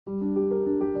The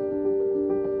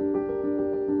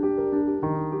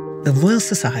Royal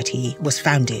Society was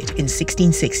founded in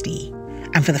 1660,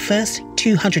 and for the first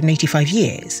 285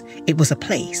 years, it was a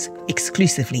place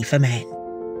exclusively for men.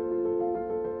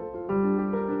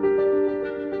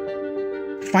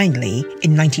 Finally,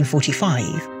 in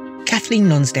 1945, Kathleen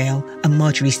Lonsdale and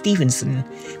Marjorie Stevenson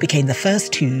became the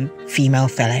first two female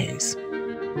fellows.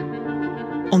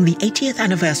 On the 80th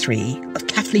anniversary of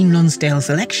Kathleen Lonsdale's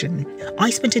election, I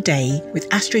spent a day with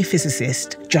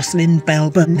astrophysicist Jocelyn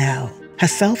Burnell,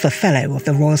 herself a fellow of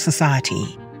the Royal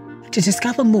Society, to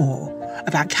discover more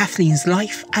about Kathleen's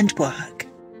life and work.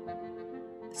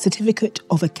 Certificate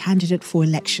of a Candidate for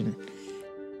Election.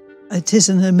 It is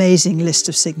an amazing list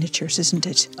of signatures, isn't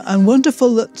it? And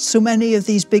wonderful that so many of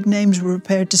these big names were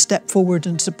prepared to step forward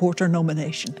and support her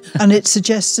nomination. And it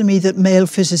suggests to me that male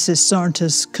physicists aren't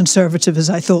as conservative as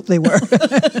I thought they were.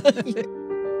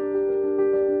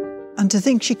 And to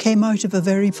think she came out of a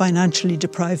very financially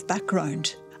deprived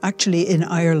background, actually in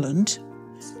Ireland,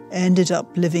 ended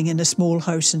up living in a small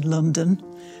house in London,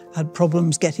 had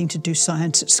problems getting to do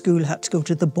science at school, had to go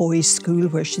to the boys' school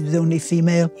where she was the only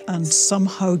female, and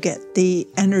somehow get the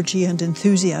energy and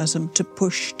enthusiasm to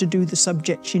push to do the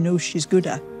subject she knows she's good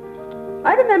at.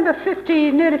 I remember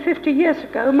nearly 50 years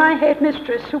ago, my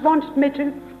headmistress, who wanted me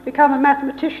to become a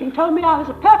mathematician, told me I was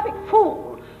a perfect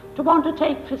fool to want to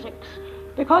take physics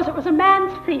because it was a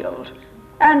man's field.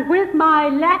 And with my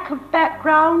lack of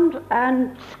background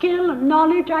and skill and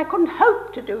knowledge, I couldn't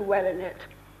hope to do well in it.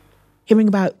 Hearing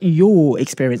about your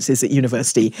experiences at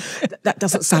university, that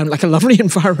doesn't sound like a lovely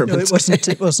environment. No, it wasn't.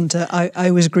 It wasn't.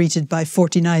 I was greeted by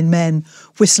 49 men,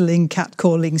 whistling,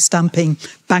 catcalling, stamping,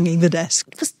 banging the desk.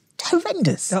 It was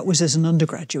horrendous. That was as an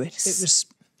undergraduate. It was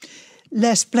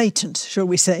less blatant, shall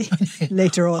we say,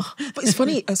 later on. But it's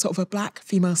funny, as sort of a black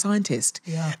female scientist,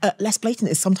 less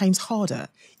blatant is sometimes harder.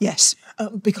 Yes.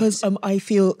 Because I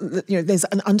feel that, there's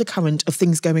an undercurrent of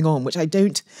things going on, which I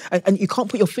don't, and you can't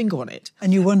put your finger on it.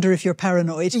 And you wonder if you're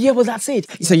paranoid. Yeah, well, that's it.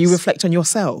 Yes. So you reflect on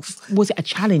yourself. Was it a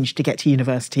challenge to get to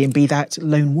university and be that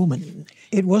lone woman?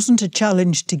 It wasn't a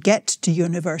challenge to get to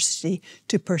university,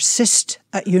 to persist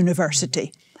at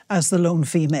university as the lone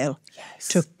female. Yes.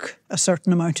 Took a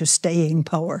certain amount of staying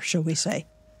power, shall we say.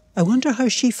 I wonder how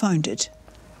she found it.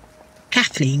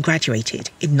 Kathleen graduated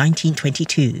in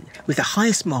 1922 with the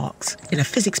highest marks in a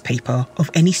physics paper of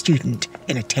any student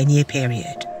in a 10-year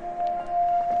period.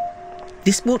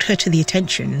 This brought her to the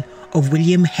attention of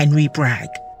William Henry Bragg,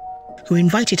 who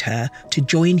invited her to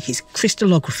join his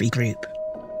crystallography group.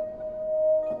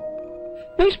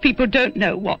 Most people don't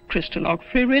know what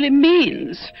crystallography really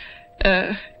means.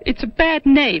 It's a bad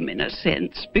name in a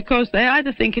sense, because they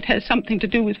either think it has something to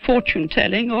do with fortune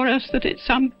telling or else that it's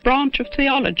some branch of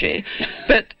theology.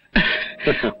 But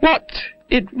what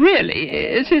it really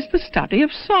is the study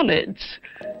of solids.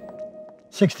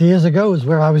 60 years ago is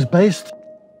where I was based.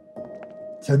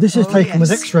 So this is taken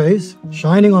with X-rays,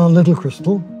 shining on a little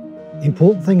crystal. The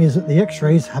important thing is that the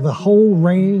X-rays have a whole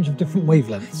range of different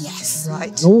wavelengths. Yes, right.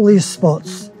 And all these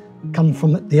spots come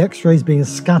from the X-rays being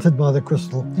scattered by the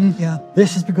crystal. Yeah.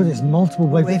 This is because it's multiple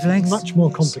wavelengths. Much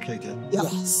more complicated.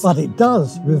 Yes. But it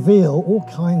does reveal all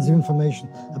kinds of information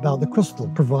about the crystal,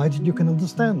 provided you can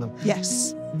understand them.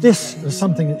 Yes. This was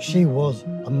something that she was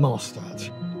a master at.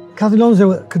 Kathleen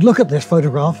Lonsdale could look at this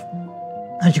photograph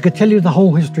and she could tell you the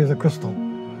whole history of the crystal.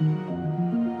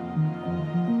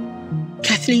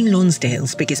 Kathleen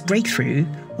Lonsdale's biggest breakthrough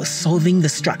was solving the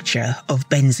structure of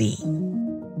benzene.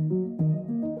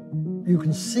 You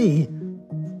can see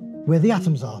where the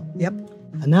atoms are. Yep.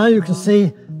 And now you can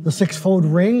see the six-fold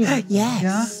ring. Yes.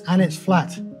 Yeah. And it's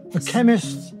flat. For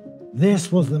chemists,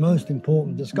 this was the most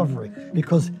important discovery,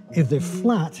 because if they're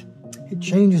flat, it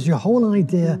changes your whole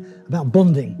idea about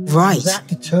bonding. Right. That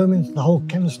determines the whole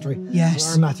chemistry of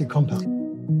aromatic compound.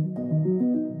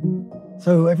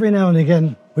 So every now and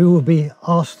again, we will be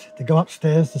asked to go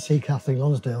upstairs to see Kathleen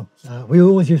Lonsdale. We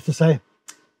always used to say,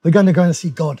 we're going to go and see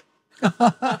God.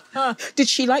 Did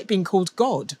she like being called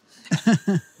God?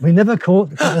 We never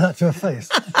called that to her face.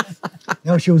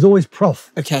 No, she was always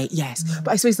prof. Okay, yes.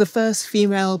 But I suppose the first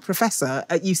female professor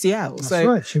at UCL. That's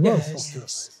right, she was.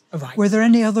 Yes. Right. Were there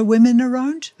any other women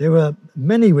around? There were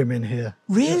many women here.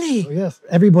 Really? Yes. Oh, yes.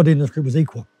 Everybody in this group was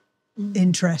equal.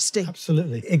 Interesting.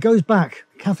 Absolutely. It goes back.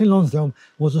 Kathleen Lonsdale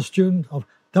was a student of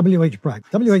W.H. Bragg.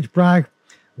 W.H. Bragg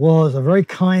was a very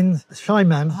kind, shy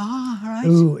man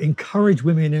who encouraged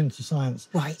women into science.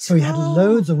 Right. So he had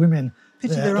loads of women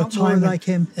there at are the more time like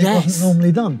him. It wasn't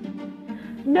normally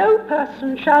done. No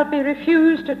person shall be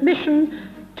refused admission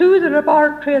to the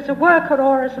laboratory as a worker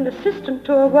or as an assistant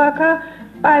to a worker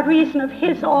by reason of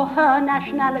his or her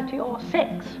nationality or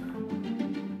sex.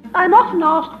 I'm often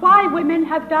asked why women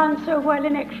have done so well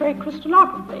in X-ray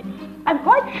crystallography. I'm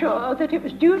quite sure that it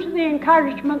was due to the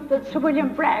encouragement that Sir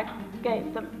William Bragg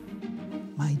gave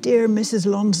them. My dear Mrs.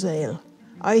 Lonsdale,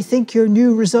 I think your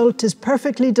new result is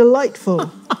perfectly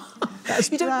delightful. That's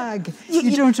Bragg.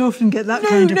 You don't often get that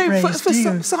kind of praise, do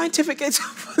you? Scientific, it's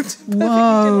perfectly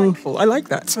delightful. I like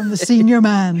that. From the senior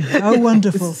man. How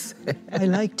wonderful. I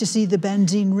like to see the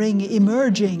benzene ring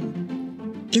emerging.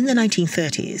 In the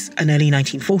 1930s and early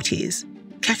 1940s,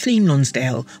 Kathleen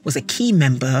Lonsdale was a key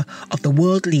member of the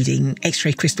world-leading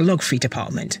X-ray crystallography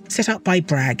department set up by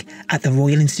Bragg at the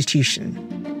Royal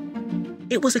Institution.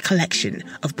 It was a collection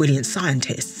of brilliant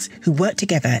scientists who worked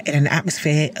together in an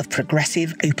atmosphere of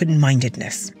progressive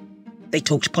open-mindedness. They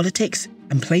talked politics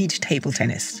and played table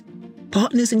tennis.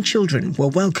 Partners and children were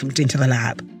welcomed into the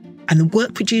lab, and the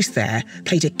work produced there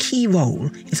played a key role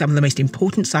in some of the most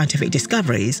important scientific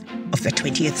discoveries of the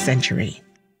 20th century.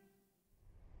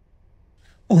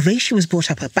 Although she was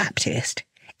brought up a Baptist,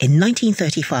 in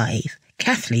 1935,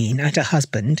 Kathleen and her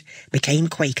husband became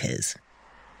Quakers.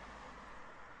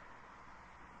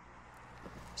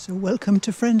 So welcome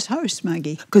to Friend's house,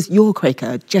 Maggie. Because you're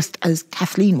Quaker, just as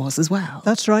Kathleen was as well.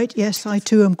 That's right, yes, I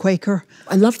too am Quaker.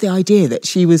 I love the idea that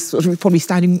she was sort of probably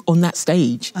standing on that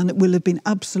stage. And it will have been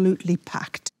absolutely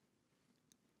packed.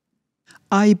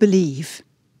 I believe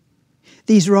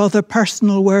these rather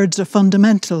personal words are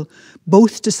fundamental,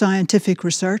 both to scientific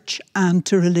research and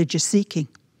to religious seeking.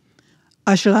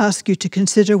 I shall ask you to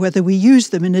consider whether we use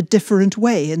them in a different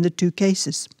way in the two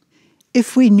cases.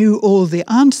 If we knew all the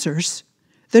answers,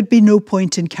 there'd be no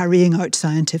point in carrying out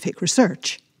scientific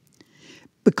research.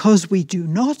 Because we do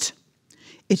not,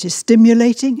 it is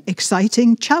stimulating,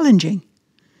 exciting, challenging.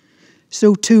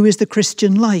 So too is the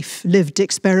Christian life, lived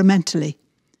experimentally.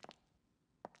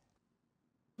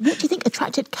 What do you think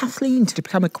attracted Kathleen to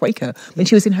become a Quaker when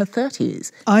she was in her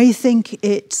 30s? I think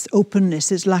it's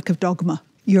openness, it's lack of dogma.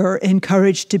 You're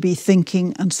encouraged to be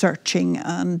thinking and searching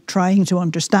and trying to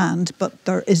understand, but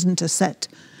there isn't a set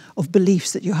of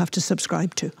beliefs that you have to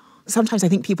subscribe to. Sometimes I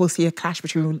think people see a clash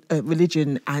between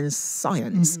religion and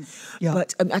science, Yeah.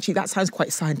 But actually that sounds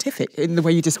quite scientific in the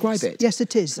way you describe it. Yes,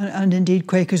 it is. And indeed,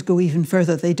 Quakers go even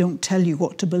further. They don't tell you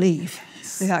what to believe.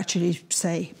 They actually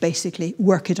say, basically,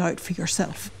 work it out for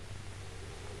yourself.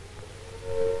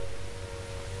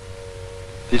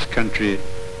 This country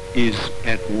is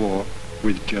at war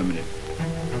with Germany.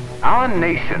 Our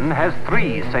nation has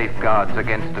 3 safeguards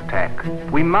against attack.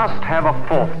 We must have a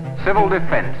 4th, civil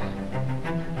defense.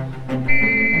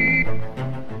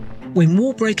 When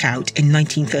war broke out in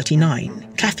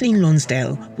 1939, Kathleen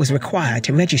Lonsdale was required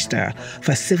to register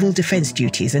for civil defence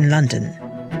duties in London.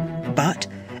 But,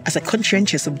 as a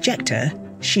conscientious objector,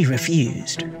 she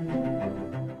refused.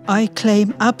 I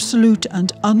claim absolute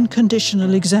and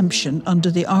unconditional exemption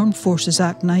under the Armed Forces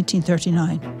Act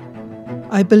 1939.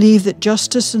 I believe that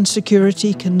justice and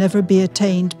security can never be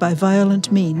attained by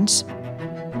violent means.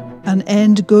 An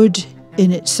end good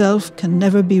in itself can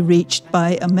never be reached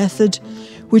by a method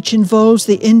which involves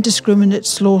the indiscriminate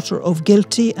slaughter of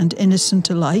guilty and innocent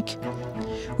alike,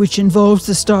 which involves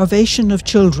the starvation of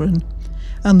children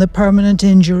and the permanent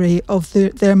injury of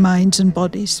their minds and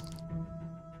bodies.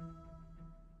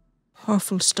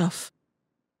 Powerful stuff.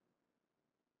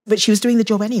 But she was doing the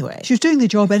job anyway. She was doing the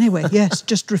job anyway, yes,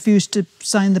 just refused to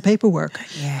sign the paperwork.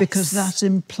 Yes. Because that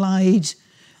implied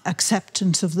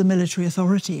acceptance of the military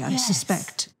authority, I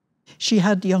suspect. She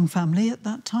had a young family at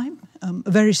that time,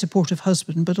 a very supportive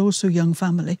husband, but also young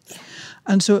family. Yeah.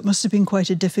 And so it must have been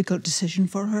quite a difficult decision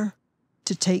for her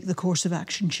to take the course of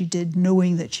action she did,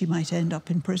 knowing that she might end up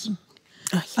in prison.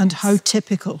 Oh, yes. And how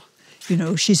typical. You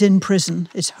know, she's in prison,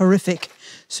 it's horrific,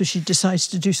 so she decides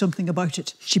to do something about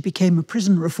it. She became a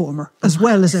prison reformer, as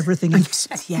well as everything else.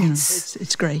 Yes. You know,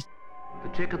 it's great. The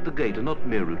check at the gate are not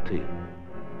mere routine.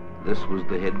 This was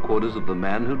the headquarters of the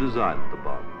man who designed the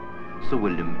bomb, Sir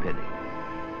William Penny,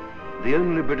 the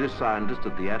only British scientist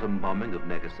at the atom bombing of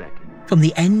Nagasaki. From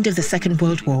the end of the Second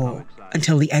World War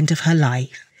until the end of her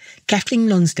life, Kathleen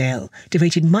Lonsdale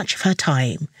devoted much of her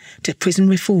time to prison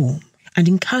reform and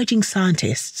encouraging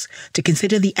scientists to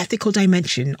consider the ethical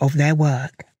dimension of their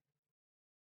work.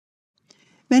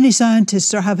 Many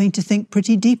scientists are having to think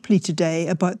pretty deeply today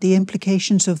about the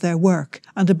implications of their work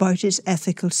and about its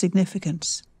ethical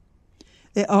significance.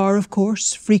 They are, of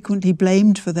course, frequently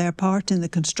blamed for their part in the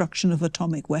construction of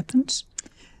atomic weapons.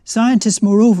 Scientists,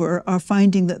 moreover, are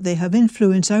finding that they have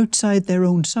influence outside their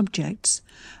own subjects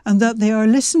and that they are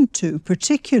listened to,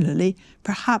 particularly,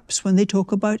 perhaps, when they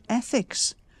talk about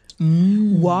ethics.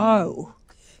 Wow.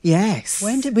 Yes.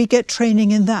 When did we get training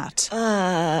in that?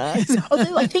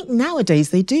 Although I think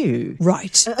nowadays they do.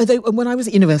 Right. Although when I was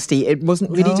at university, it wasn't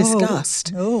really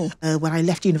discussed. No. When I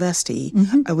left university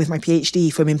with my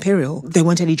PhD from Imperial, there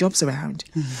weren't any jobs around.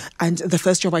 And the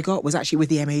first job I got was actually with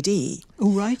the MOD.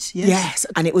 Oh, right, yes. Yes,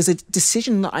 and it was a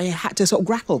decision that I had to sort of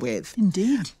grapple with.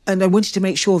 Indeed. And I wanted to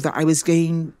make sure that I was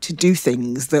going to do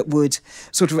things that would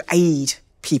sort of aid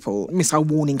people, missile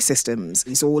warning systems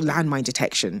or landmine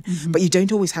detection, but you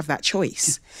don't always have that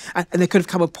choice. And there could have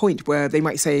come a point where they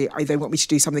might say, they want me to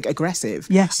do something aggressive.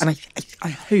 Yes. And I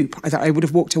hope that I would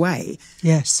have walked away.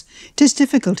 Yes. It is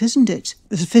difficult, isn't it?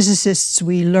 As physicists,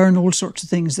 we learn all sorts of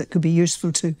things that could be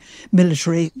useful to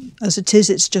military. As it is,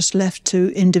 it's just left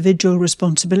to individual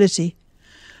responsibility.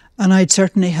 And I'd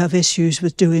certainly have issues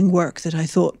with doing work that I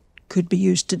thought could be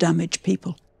used to damage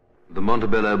people. The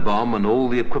Montebello bomb and all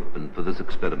the equipment for this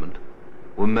experiment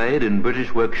were made in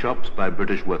British workshops by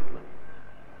British workmen.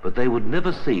 But they would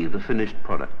never see the finished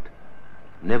product,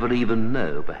 never even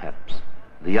know, perhaps,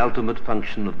 the ultimate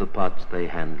function of the parts they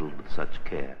handled with such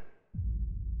care.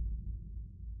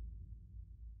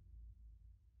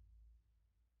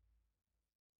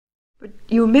 But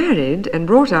you married and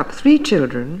brought up 3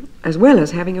 children, as well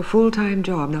as having a full-time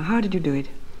job. Now, how did you do it?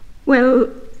 Well,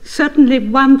 certainly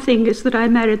one thing is that I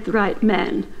married the right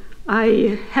man.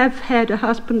 I have had a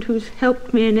husband who's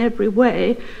helped me in every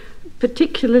way,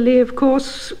 particularly, of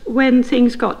course, when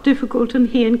things got difficult, and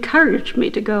he encouraged me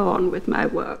to go on with my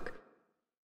work.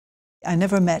 I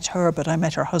never met her, but I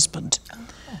met her husband.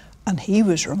 And he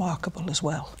was remarkable as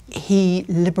well. He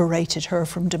liberated her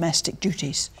from domestic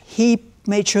duties. He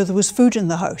made sure there was food in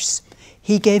the house.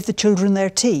 He gave the children their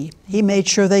tea. He made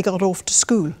sure they got off to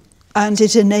school. And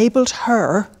it enabled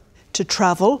her to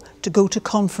travel, to go to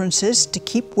conferences, to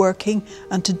keep working,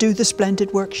 and to do the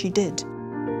splendid work she did.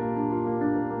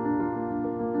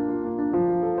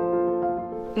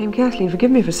 Kathleen,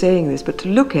 forgive me for saying this, but to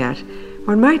look at,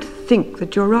 one might think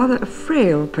that you're rather a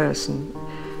frail person.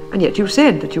 And yet you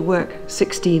said that you work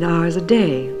 16 hours a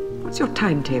day. What's your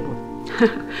timetable?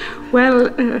 Well,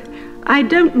 I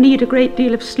don't need a great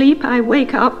deal of sleep. I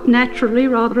wake up naturally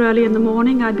rather early in the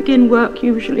morning. I begin work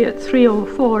usually at 3 or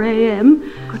 4 a.m.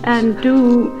 and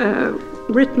do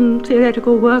written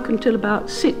theoretical work until about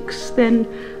 6. Then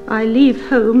I leave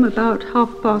home about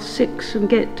 6:30 and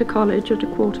get to college at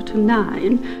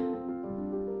 8:45.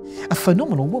 A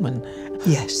phenomenal woman.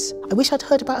 Yes. I wish I'd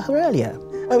heard about her earlier.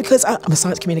 Because I'm a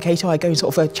science communicator, I go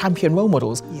sort of champion role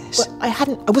models. Yes. But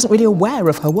I wasn't really aware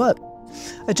of her work.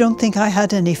 I don't think I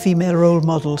had any female role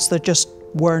models. There just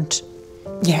weren't.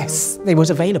 Yes, they weren't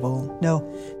available. No.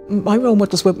 My role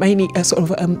models were mainly sort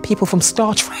of people from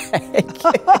Star Trek.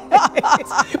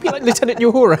 Be like Lieutenant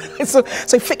Uhura.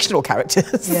 So fictional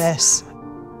characters. Yes.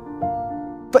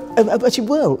 But you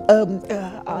will.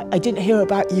 I didn't hear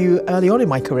about you early on in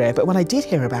my career, but when I did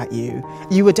hear about you,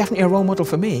 you were definitely a role model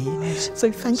for me. Right. So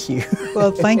thank you.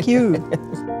 Well, thank you.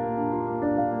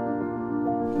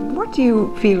 What do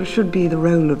you feel should be the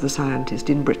role of the scientist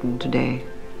in Britain today?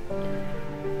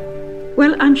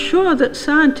 Well, I'm sure that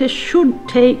scientists should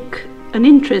take an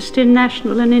interest in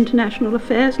national and international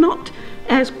affairs, not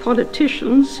as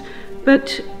politicians,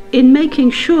 but in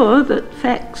making sure that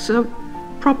facts are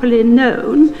properly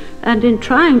known and in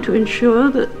trying to ensure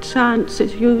that science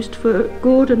is used for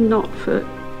good and not for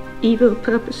evil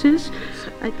purposes.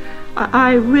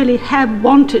 I really have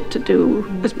wanted to do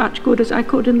as much good as I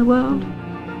could in the world.